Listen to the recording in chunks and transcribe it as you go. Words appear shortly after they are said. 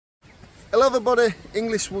Hello everybody,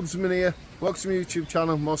 English Woodsman here. Welcome to my YouTube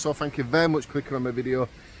channel. Also thank you very much for clicking on my video.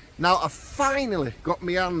 Now I finally got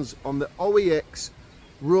my hands on the Oex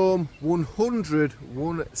Roam 100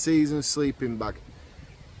 one season sleeping bag.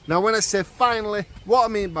 Now when I say finally, what I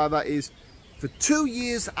mean by that is for 2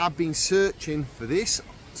 years I've been searching for this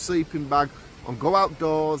sleeping bag on Go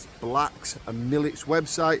Outdoors, Blacks and Millet's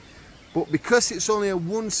website, but because it's only a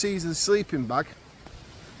one season sleeping bag,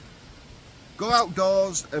 Go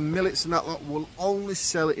Outdoors and Millet's and that lot will only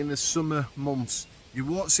sell it in the summer months. You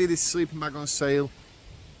won't see this sleeping bag on sale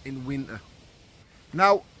in winter.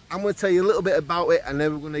 Now I'm going to tell you a little bit about it and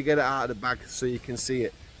then we're going to get it out of the bag so you can see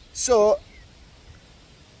it. So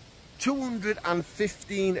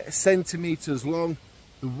 215 centimeters long.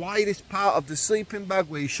 The widest part of the sleeping bag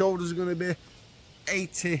where your shoulders are going to be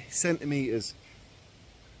 80 centimeters.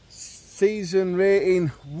 Season rating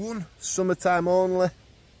 1, summertime only.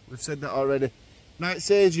 We've said that already. Now it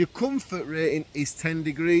says your comfort rating is 10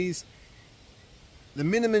 degrees. The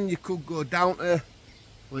minimum you could go down to,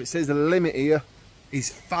 well it says the limit here,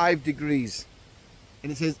 is 5 degrees.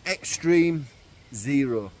 And it says extreme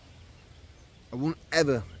 0. I won't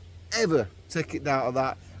ever take it down to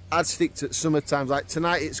that. I'd stick to summer times. Like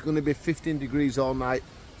tonight it's going to be 15 degrees all night.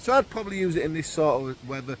 So I'd probably use it in this sort of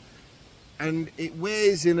weather. And it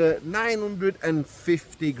weighs in at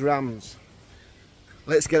 950 grams.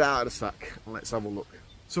 Let's get it out of the sack and let's have a look.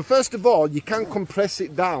 So first of all, you can compress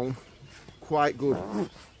it down quite good.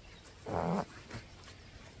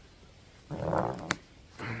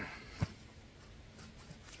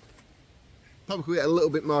 Probably get a little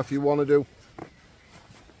bit more if you want to do.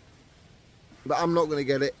 But I'm not going to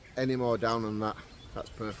get it any more down than that. That's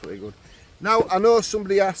perfectly good. Now, I know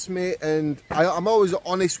somebody asked me, and I'm always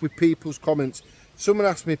honest with people's comments. Someone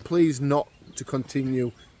asked me please not to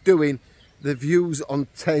continue doing the views on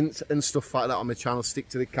tents and stuff like that on my channel. Stick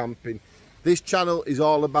to the camping. This channel is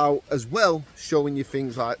all about, as well, showing you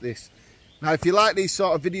things like this. Now, if you like these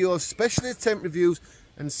sort of videos, especially tent reviews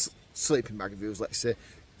and sleeping bag reviews, let's say,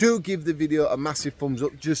 do give the video a massive thumbs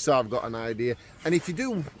up, just so I've got an idea. And if you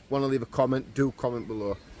do want to leave a comment, do comment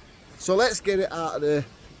below. So let's get it out of the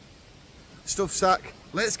stuff sack.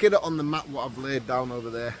 Let's get it on the mat what I've laid down over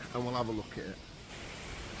there, and we'll have a look at it.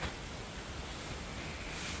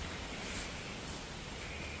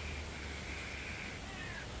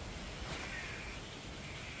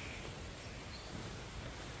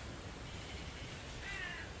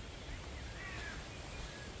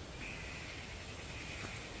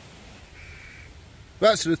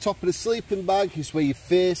 Right, so the top of the sleeping bag is where your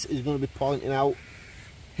face is going to be pointing out.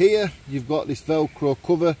 Here you've got this Velcro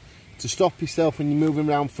cover to stop yourself when you're moving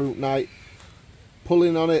around through night,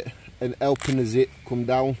 pulling on it and helping the zip come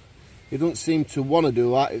down. It doesn't seem to want to do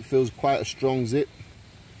that, it feels quite a strong zip.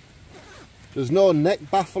 There's no neck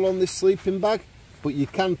baffle on this sleeping bag, but you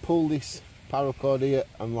can pull this paracord here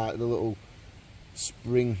and like the little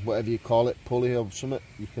spring, whatever you call it, pulley or something,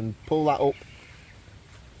 you can pull that up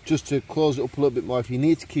just to close it up a little bit more. If you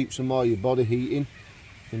need to keep some more of your body heating,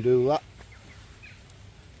 you can do that.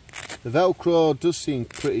 The Velcro does seem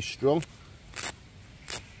pretty strong.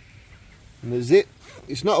 And the zip,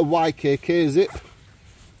 it's not a YKK zip,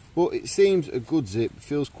 but it seems a good zip. It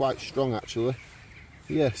feels quite strong actually.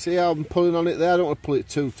 Yeah, see how I'm pulling on it there? I don't want to pull it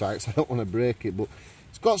too tight so I don't want to break it, but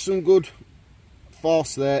it's got some good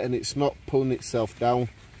force there and it's not pulling itself down.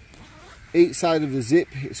 Each side of the zip,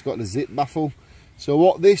 it's got the zip baffle. So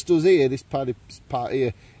what this does here, this part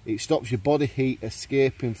here, it stops your body heat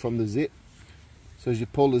escaping from the zip. So as you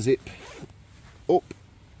pull the zip up,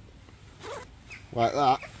 like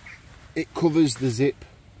that, it covers the zip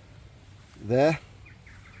there.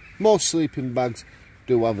 Most sleeping bags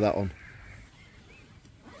do have that on.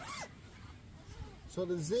 So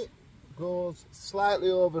the zip goes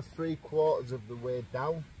slightly over 3/4 of the way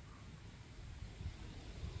down.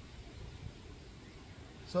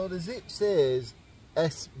 So the zip says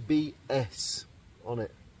SBS on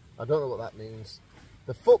it. I don't know what that means.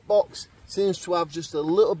 The foot box seems to have just a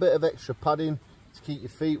little bit of extra padding to keep your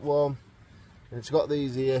feet warm, and it's got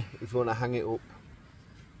these here if you want to hang it up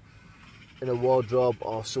in a wardrobe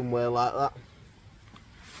or somewhere like that.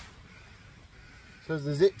 So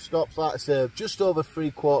the zip stops, like I say, just over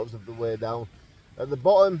 3/4 of the way down. At the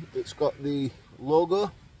bottom it's got the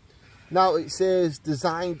logo. Now it says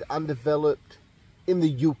designed and developed in the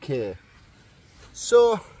UK.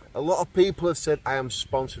 So a lot of people have said I am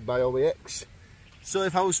sponsored by Oex. So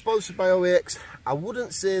if I was sponsored by Oex, I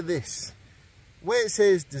wouldn't say this. Where it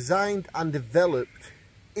says designed and developed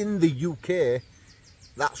in the UK,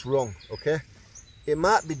 that's wrong, okay? It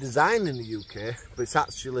might be designed in the UK, but it's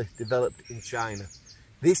actually developed in China.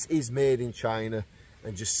 This is made in China,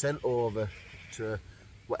 and just sent over to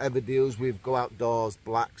whatever deals with Go Outdoors,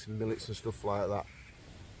 Blacks and Millets and stuff like that.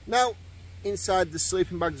 Now, inside the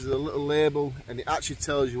sleeping bags is a little label, and it actually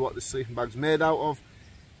tells you what the sleeping bag's made out of.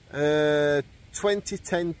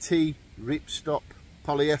 2010T ripstop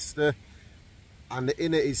polyester, and the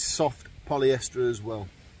inner is soft polyester as well.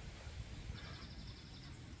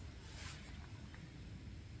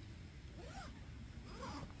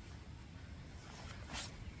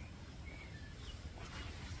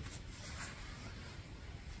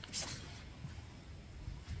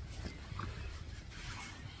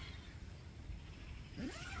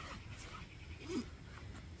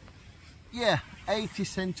 Yeah, 80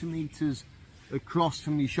 centimeters across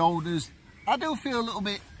from your shoulders. I do feel a little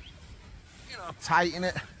bit, you know, tight in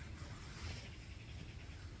it.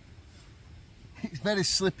 It's very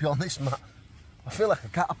slippy on this mat. I feel like a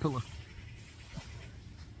caterpillar.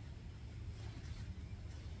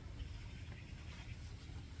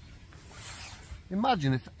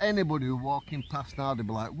 Imagine if anybody were walking past now, they'd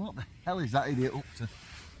be like, what the hell is that idiot up to?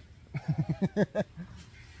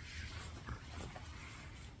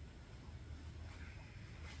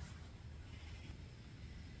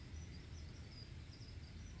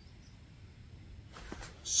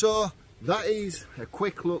 So that is a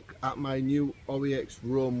quick look at my new Oex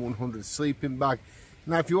Roam 100 sleeping bag.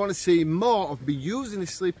 Now if you want to see more of me using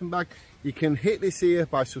this sleeping bag, you can hit this here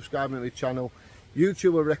by subscribing to the channel.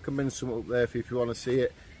 YouTube will recommend some up there if you want to see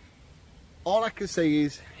it. All I can say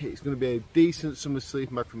is it's going to be a decent summer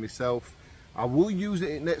sleeping bag for myself. I will use it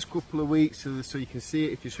in the next couple of weeks so you can see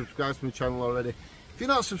it if you subscribe to my channel already. If you're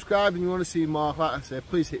not subscribed and you want to see more, like I say,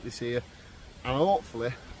 please hit this here. And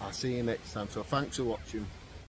hopefully I'll see you next time. So thanks for watching.